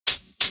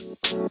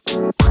Hello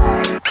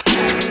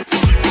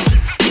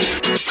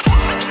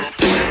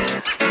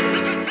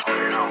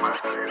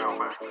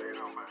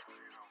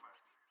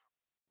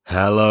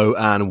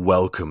and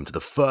welcome to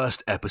the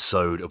first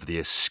episode of the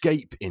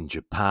Escape in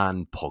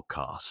Japan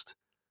podcast.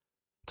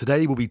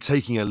 Today we'll be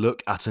taking a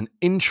look at an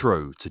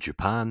intro to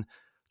Japan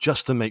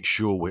just to make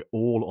sure we're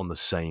all on the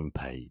same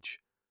page.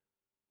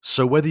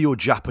 So whether your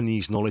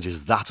Japanese knowledge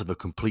is that of a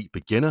complete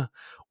beginner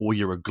or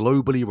you're a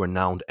globally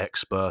renowned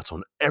expert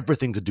on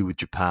everything to do with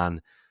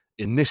Japan,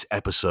 in this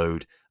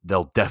episode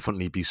there'll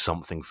definitely be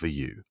something for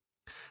you.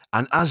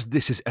 And as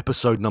this is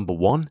episode number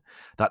 1,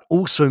 that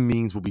also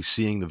means we'll be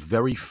seeing the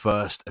very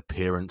first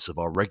appearance of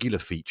our regular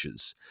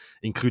features,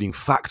 including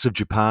Facts of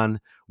Japan,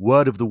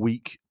 Word of the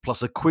Week,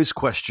 plus a quiz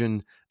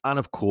question, and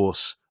of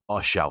course,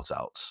 our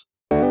shoutouts.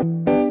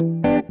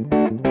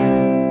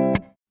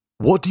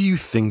 What do you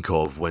think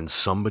of when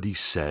somebody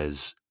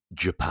says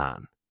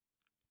Japan?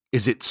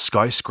 Is it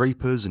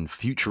skyscrapers and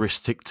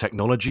futuristic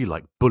technology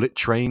like bullet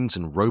trains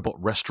and robot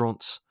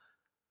restaurants?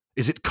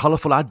 Is it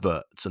colourful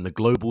adverts and the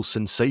global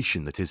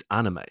sensation that is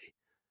anime?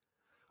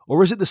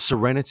 Or is it the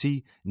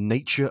serenity,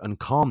 nature, and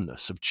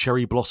calmness of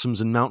cherry blossoms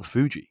and Mount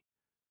Fuji?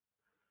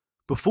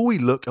 Before we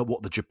look at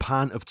what the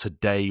Japan of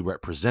today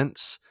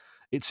represents,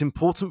 it's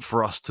important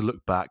for us to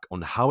look back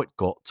on how it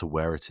got to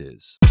where it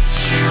is.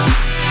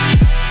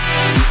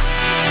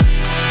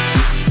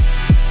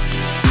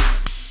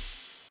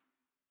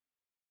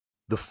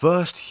 The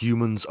first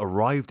humans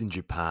arrived in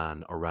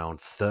Japan around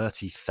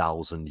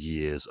 30,000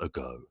 years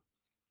ago.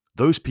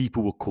 Those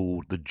people were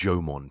called the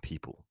Jomon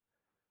people,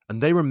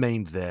 and they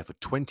remained there for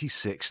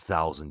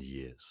 26,000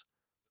 years.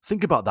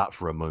 Think about that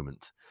for a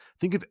moment.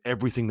 Think of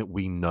everything that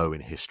we know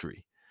in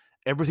history,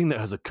 everything that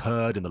has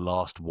occurred in the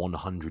last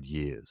 100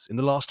 years, in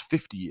the last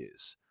 50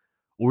 years,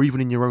 or even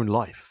in your own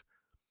life.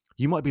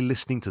 You might be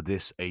listening to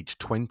this age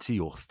 20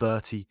 or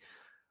 30,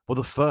 well,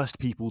 the first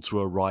people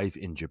to arrive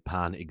in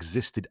Japan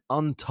existed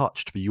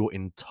untouched for your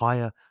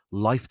entire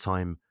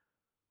lifetime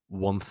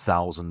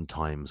 1,000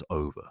 times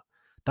over.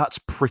 That's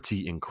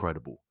pretty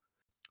incredible.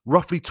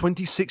 Roughly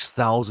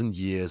 26,000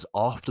 years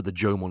after the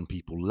Jomon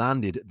people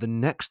landed, the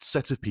next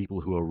set of people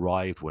who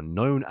arrived were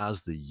known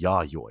as the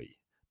Yayoi.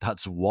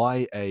 That's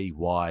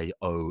Yayoi,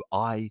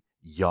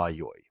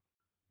 Yayoi.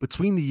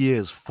 Between the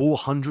years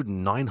 400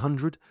 and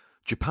 900,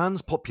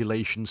 Japan's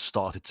population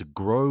started to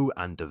grow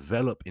and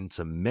develop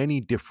into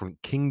many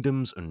different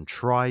kingdoms and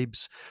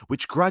tribes,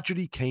 which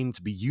gradually came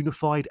to be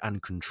unified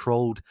and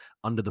controlled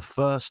under the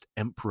first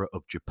emperor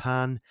of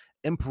Japan,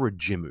 Emperor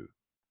Jimmu.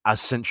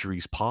 As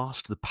centuries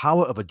passed, the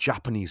power of a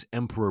Japanese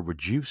emperor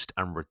reduced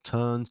and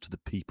returned to the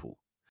people.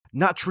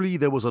 Naturally,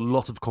 there was a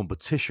lot of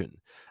competition,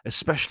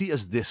 especially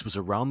as this was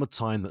around the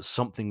time that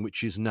something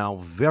which is now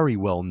very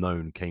well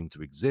known came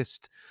to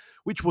exist,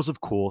 which was,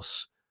 of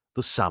course,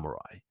 the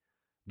samurai.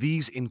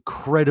 These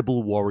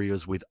incredible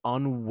warriors with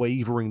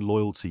unwavering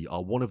loyalty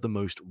are one of the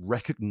most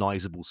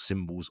recognizable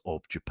symbols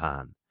of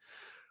Japan.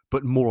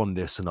 But more on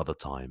this another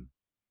time.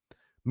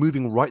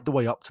 Moving right the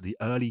way up to the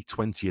early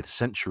 20th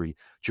century,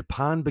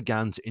 Japan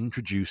began to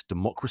introduce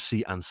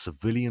democracy and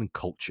civilian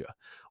culture,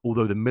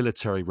 although the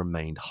military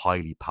remained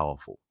highly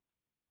powerful.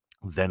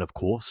 Then, of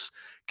course,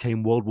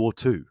 came World War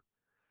II.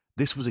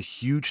 This was a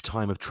huge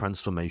time of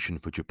transformation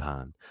for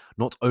Japan,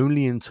 not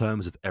only in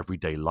terms of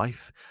everyday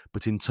life,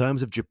 but in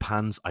terms of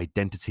Japan's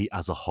identity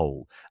as a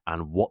whole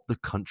and what the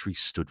country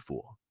stood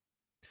for.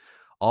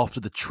 After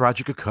the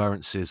tragic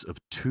occurrences of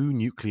 2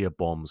 nuclear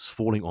bombs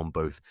falling on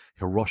both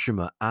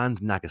Hiroshima and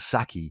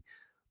Nagasaki,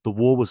 the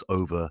war was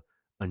over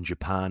and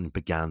Japan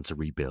began to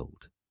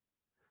rebuild.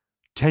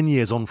 10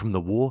 years on from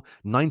the war,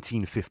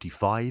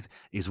 1955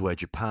 is where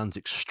Japan's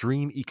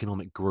extreme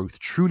economic growth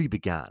truly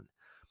began,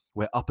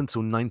 where up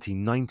until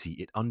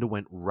 1990 it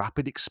underwent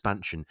rapid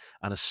expansion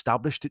and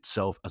established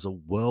itself as a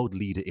world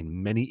leader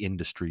in many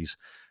industries,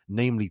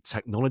 namely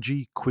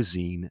technology,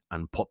 cuisine,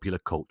 and popular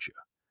culture.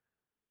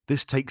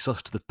 This takes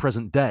us to the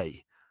present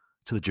day,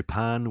 to the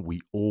Japan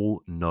we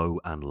all know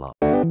and love.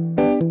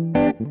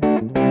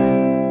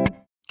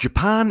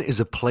 Japan is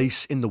a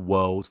place in the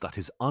world that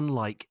is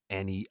unlike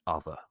any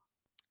other.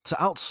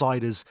 To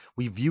outsiders,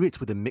 we view it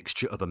with a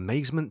mixture of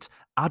amazement,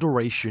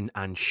 adoration,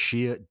 and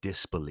sheer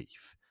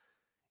disbelief.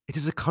 It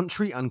is a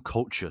country and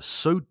culture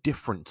so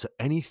different to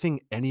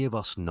anything any of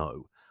us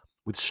know,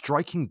 with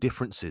striking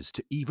differences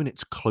to even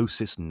its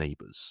closest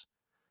neighbors.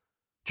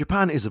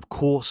 Japan is, of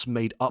course,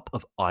 made up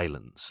of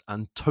islands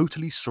and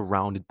totally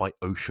surrounded by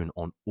ocean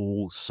on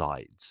all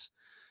sides.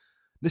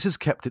 This has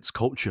kept its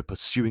culture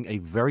pursuing a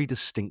very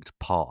distinct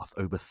path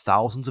over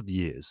thousands of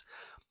years,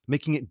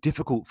 making it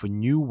difficult for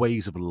new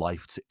ways of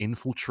life to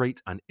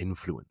infiltrate and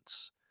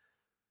influence.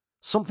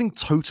 Something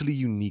totally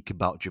unique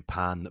about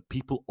Japan that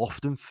people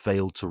often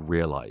fail to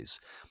realize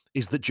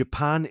is that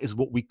Japan is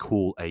what we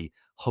call a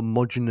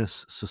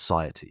homogeneous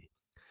society.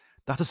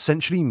 That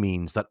essentially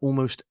means that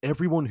almost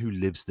everyone who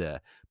lives there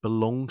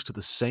belongs to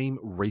the same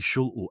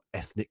racial or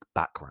ethnic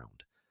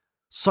background.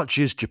 Such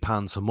is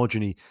Japan's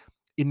homogeny.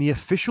 In the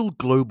official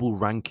global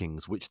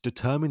rankings which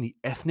determine the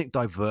ethnic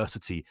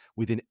diversity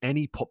within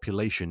any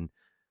population,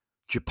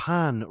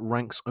 Japan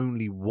ranks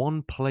only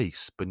one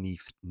place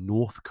beneath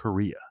North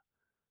Korea.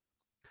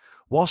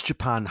 Whilst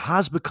Japan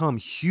has become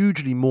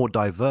hugely more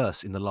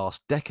diverse in the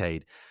last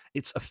decade,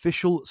 its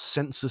official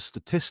census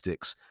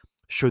statistics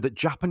show that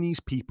Japanese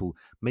people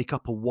make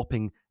up a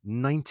whopping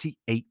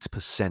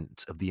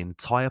 98% of the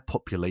entire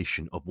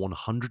population of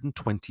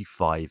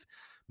 125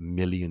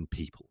 million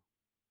people.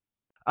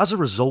 As a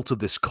result of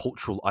this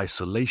cultural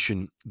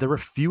isolation, there are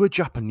fewer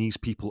Japanese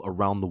people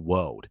around the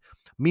world,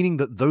 meaning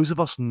that those of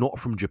us not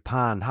from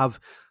Japan have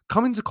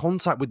come into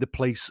contact with the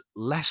place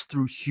less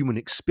through human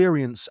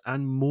experience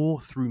and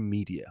more through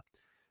media,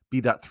 be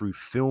that through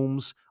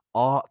films,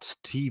 art,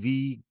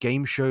 TV,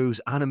 game shows,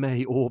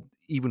 anime, or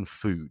even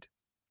food.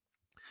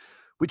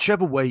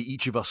 Whichever way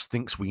each of us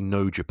thinks we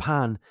know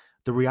Japan,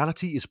 the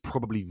reality is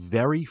probably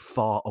very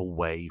far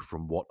away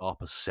from what our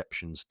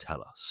perceptions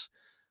tell us.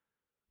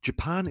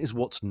 Japan is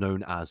what's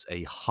known as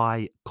a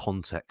high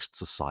context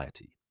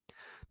society.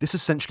 This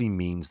essentially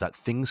means that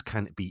things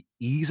can be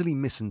easily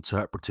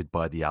misinterpreted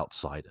by the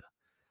outsider.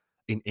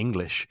 In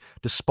English,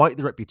 despite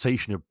the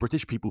reputation of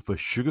British people for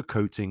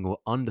sugarcoating or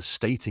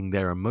understating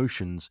their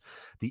emotions,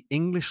 the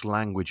English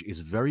language is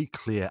very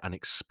clear and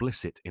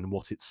explicit in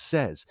what it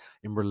says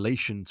in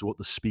relation to what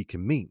the speaker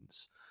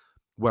means.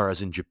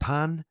 Whereas in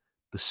Japan,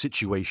 the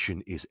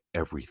situation is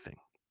everything.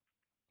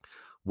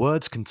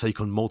 Words can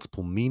take on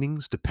multiple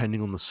meanings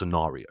depending on the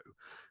scenario.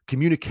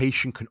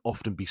 Communication can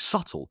often be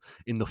subtle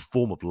in the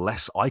form of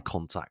less eye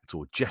contact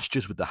or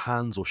gestures with the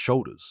hands or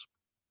shoulders.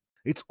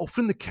 It's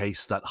often the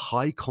case that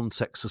high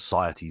context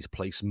societies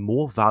place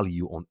more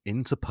value on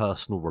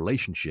interpersonal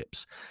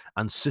relationships,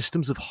 and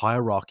systems of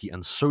hierarchy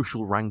and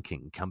social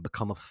ranking can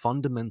become a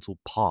fundamental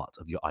part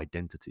of your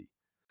identity.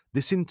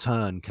 This in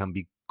turn can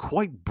be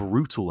quite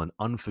brutal and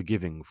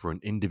unforgiving for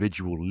an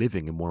individual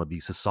living in one of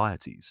these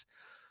societies.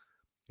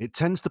 It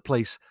tends to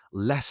place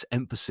less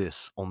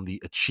emphasis on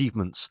the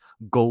achievements,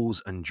 goals,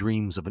 and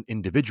dreams of an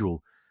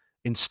individual,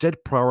 instead,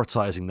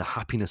 prioritizing the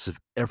happiness of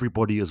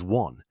everybody as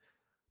one,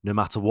 no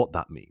matter what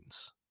that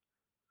means.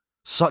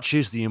 Such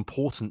is the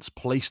importance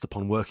placed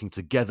upon working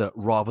together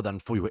rather than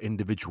for your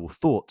individual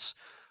thoughts.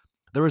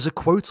 There is a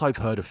quote I've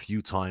heard a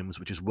few times,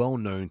 which is well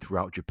known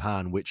throughout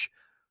Japan, which,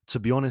 to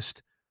be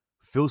honest,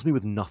 fills me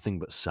with nothing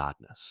but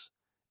sadness.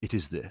 It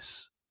is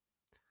this: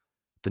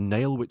 the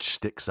nail which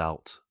sticks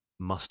out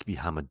must be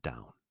hammered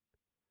down.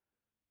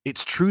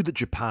 It's true that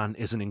Japan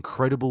is an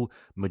incredible,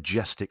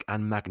 majestic,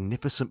 and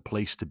magnificent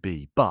place to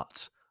be,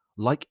 but,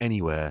 like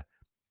anywhere,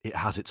 it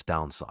has its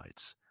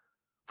downsides.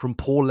 From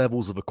poor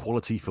levels of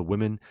equality for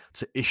women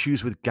to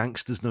issues with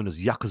gangsters known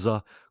as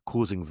Yakuza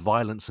causing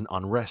violence and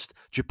unrest,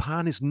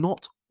 Japan is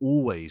not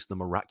always the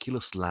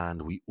miraculous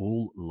land we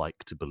all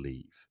like to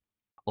believe.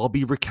 I'll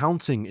be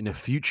recounting in a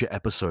future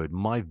episode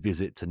my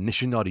visit to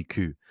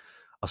Nishinari-ku,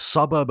 a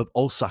suburb of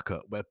Osaka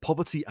where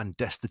poverty and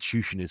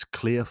destitution is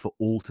clear for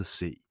all to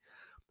see.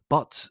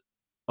 But,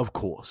 of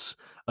course,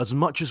 as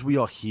much as we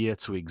are here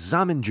to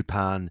examine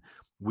Japan,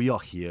 we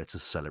are here to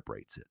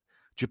celebrate it.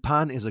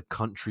 Japan is a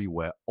country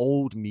where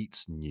old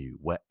meets new,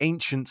 where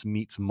ancient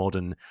meets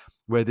modern,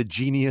 where the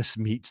genius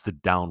meets the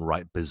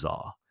downright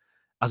bizarre.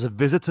 As a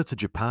visitor to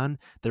Japan,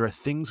 there are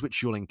things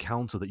which you'll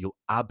encounter that you'll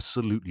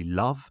absolutely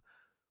love.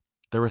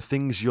 There are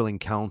things you'll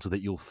encounter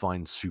that you'll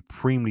find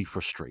supremely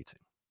frustrating.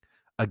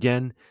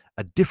 Again,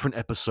 a different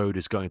episode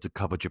is going to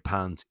cover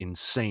Japan's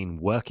insane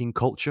working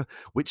culture,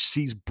 which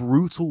sees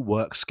brutal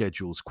work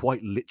schedules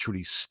quite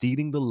literally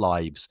stealing the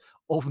lives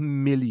of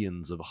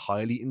millions of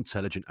highly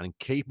intelligent and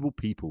capable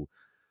people.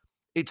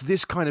 It's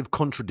this kind of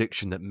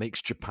contradiction that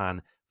makes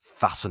Japan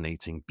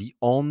fascinating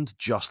beyond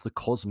just the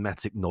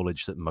cosmetic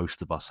knowledge that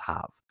most of us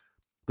have.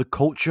 The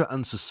culture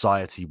and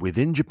society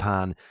within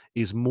Japan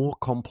is more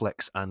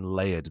complex and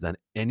layered than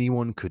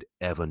anyone could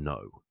ever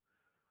know.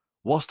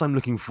 Whilst I'm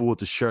looking forward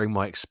to sharing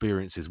my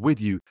experiences with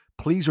you,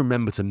 please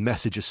remember to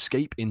message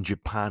Escape in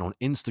Japan on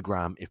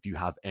Instagram if you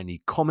have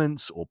any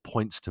comments or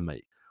points to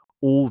make.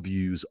 All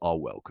views are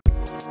welcome.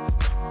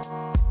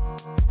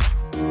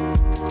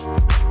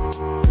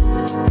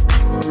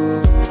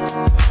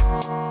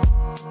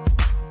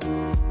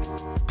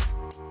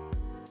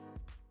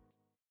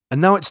 And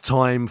now it's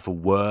time for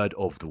Word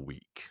of the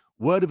Week.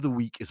 Word of the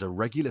Week is a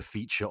regular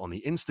feature on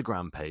the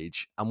Instagram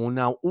page and will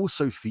now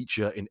also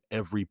feature in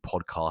every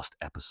podcast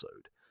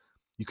episode.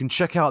 You can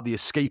check out the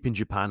Escape in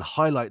Japan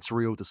highlights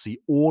reel to see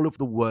all of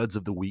the words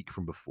of the week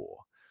from before.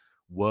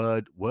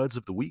 Words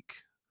of the week?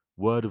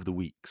 Word of the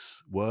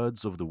weeks.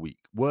 Words of the week.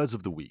 Words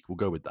of the week. We'll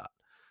go with that.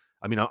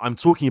 I mean, I'm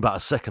talking about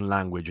a second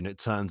language and it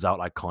turns out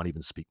I can't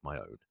even speak my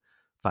own.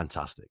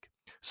 Fantastic.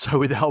 So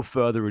without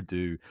further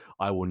ado,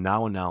 I will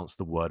now announce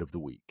the word of the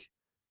week.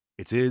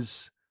 It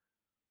is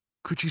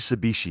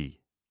kuchisabishi.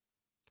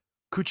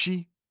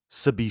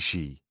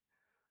 Kuchisabishi.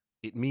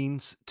 It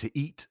means to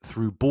eat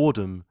through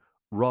boredom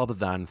rather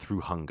than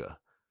through hunger,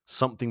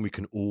 something we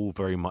can all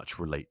very much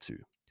relate to.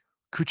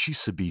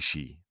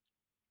 Kuchisabishi.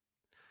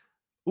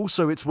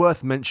 Also, it's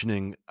worth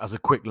mentioning as a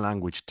quick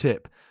language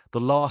tip, the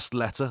last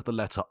letter, the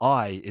letter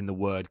I in the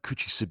word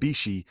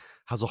kuchisabishi,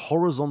 has a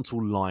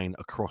horizontal line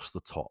across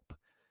the top.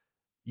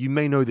 You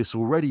may know this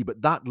already,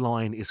 but that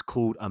line is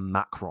called a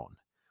macron.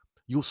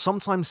 You'll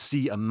sometimes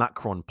see a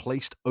macron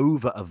placed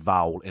over a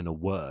vowel in a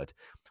word,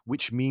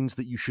 which means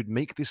that you should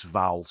make this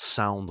vowel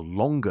sound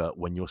longer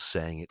when you're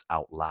saying it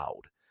out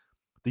loud.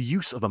 The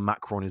use of a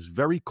macron is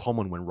very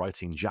common when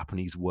writing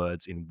Japanese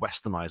words in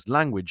westernized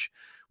language,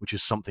 which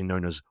is something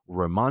known as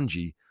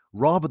romanji,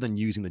 rather than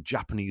using the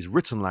Japanese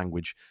written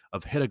language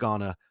of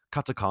hiragana,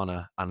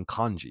 katakana, and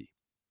kanji.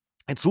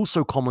 It's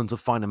also common to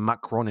find a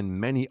macron in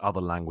many other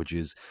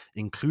languages,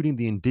 including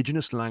the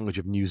indigenous language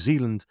of New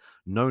Zealand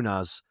known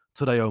as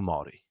Te Reo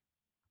Māori.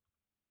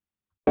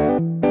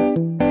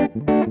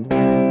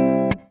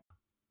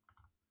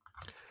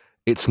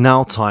 It's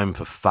now time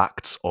for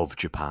Facts of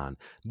Japan.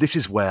 This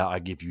is where I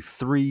give you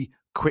 3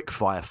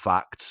 quick-fire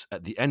facts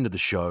at the end of the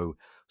show.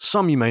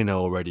 Some you may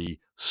know already,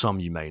 some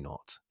you may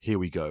not. Here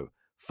we go.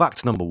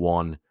 Fact number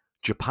 1.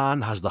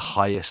 Japan has the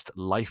highest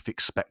life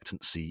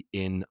expectancy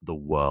in the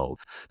world.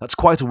 That's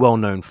quite a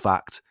well-known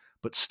fact,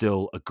 but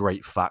still a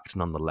great fact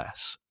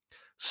nonetheless.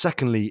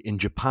 Secondly, in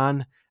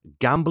Japan,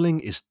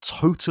 gambling is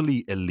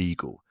totally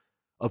illegal.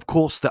 Of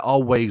course, there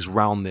are ways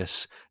around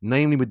this,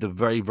 namely with the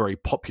very, very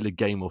popular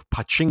game of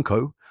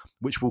pachinko,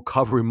 which we'll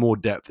cover in more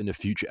depth in a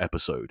future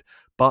episode.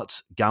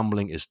 But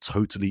gambling is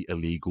totally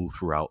illegal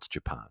throughout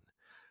Japan.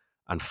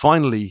 And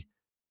finally,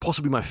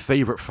 possibly my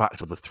favorite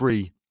fact of the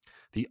 3,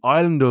 the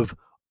island of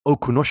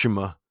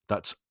Okunoshima,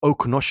 that's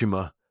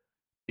Okunoshima,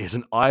 is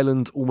an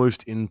island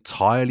almost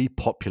entirely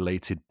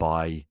populated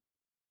by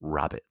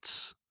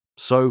rabbits.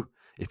 So,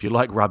 if you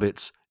like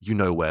rabbits, you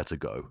know where to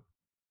go.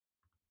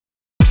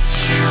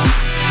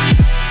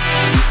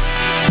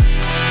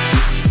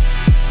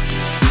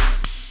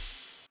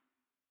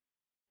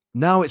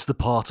 Now it's the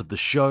part of the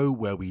show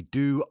where we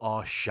do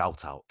our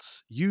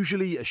shoutouts.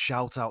 Usually a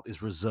shoutout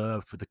is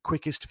reserved for the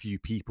quickest few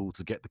people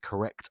to get the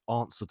correct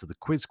answer to the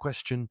quiz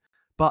question,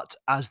 but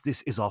as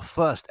this is our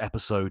first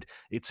episode,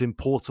 it's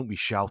important we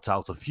shout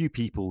out a few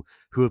people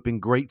who have been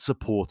great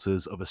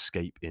supporters of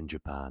Escape in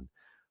Japan.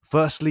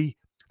 Firstly,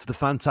 to the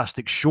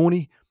fantastic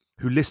Shawnee,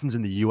 who listens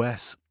in the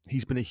US.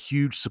 He's been a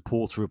huge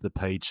supporter of the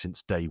page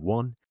since day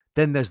one.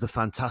 Then there's the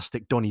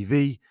fantastic Donny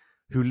V,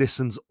 who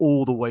listens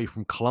all the way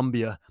from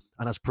Colombia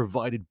and has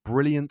provided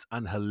brilliant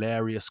and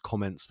hilarious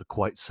comments for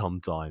quite some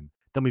time.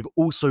 Then we've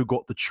also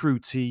got the True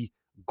T,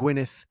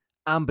 Gwyneth,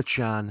 Amber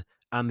Chan,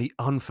 and the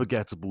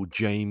unforgettable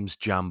James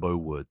Jambo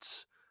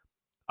Woods.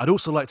 I'd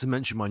also like to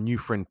mention my new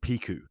friend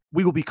Piku.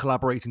 We will be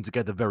collaborating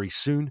together very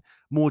soon.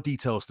 More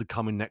details to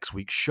come in next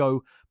week's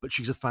show, but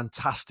she's a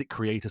fantastic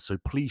creator, so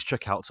please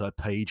check out her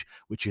page,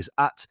 which is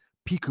at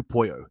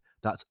Pikupoyo.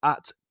 That's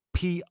at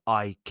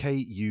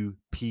Pikupoyo.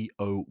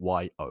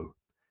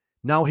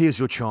 Now here's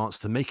your chance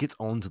to make it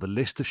onto the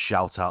list of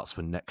shoutouts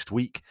for next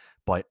week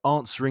by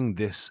answering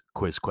this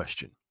quiz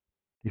question.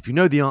 If you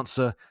know the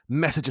answer,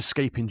 message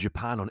Escape in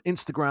Japan on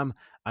Instagram,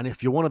 and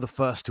if you're one of the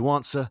first to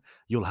answer,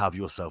 you'll have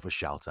yourself a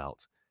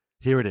shoutout.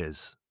 Here it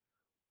is.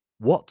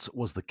 What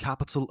was the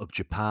capital of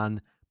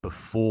Japan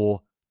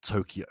before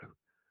Tokyo?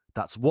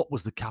 That's what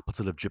was the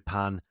capital of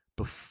Japan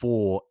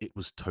before it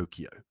was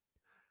Tokyo.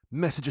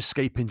 Message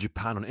Escape in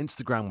Japan on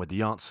Instagram with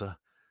the answer,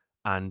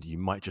 and you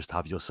might just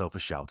have yourself a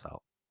shoutout.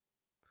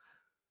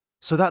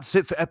 So that's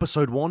it for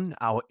episode 1,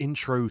 our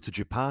intro to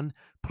Japan.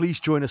 Please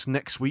join us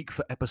next week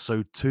for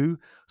episode 2,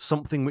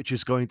 something which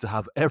is going to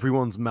have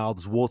everyone's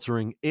mouths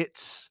watering.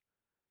 It's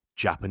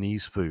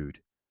Japanese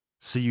food.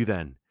 See you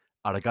then.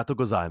 Arigato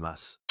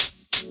gozaimasu.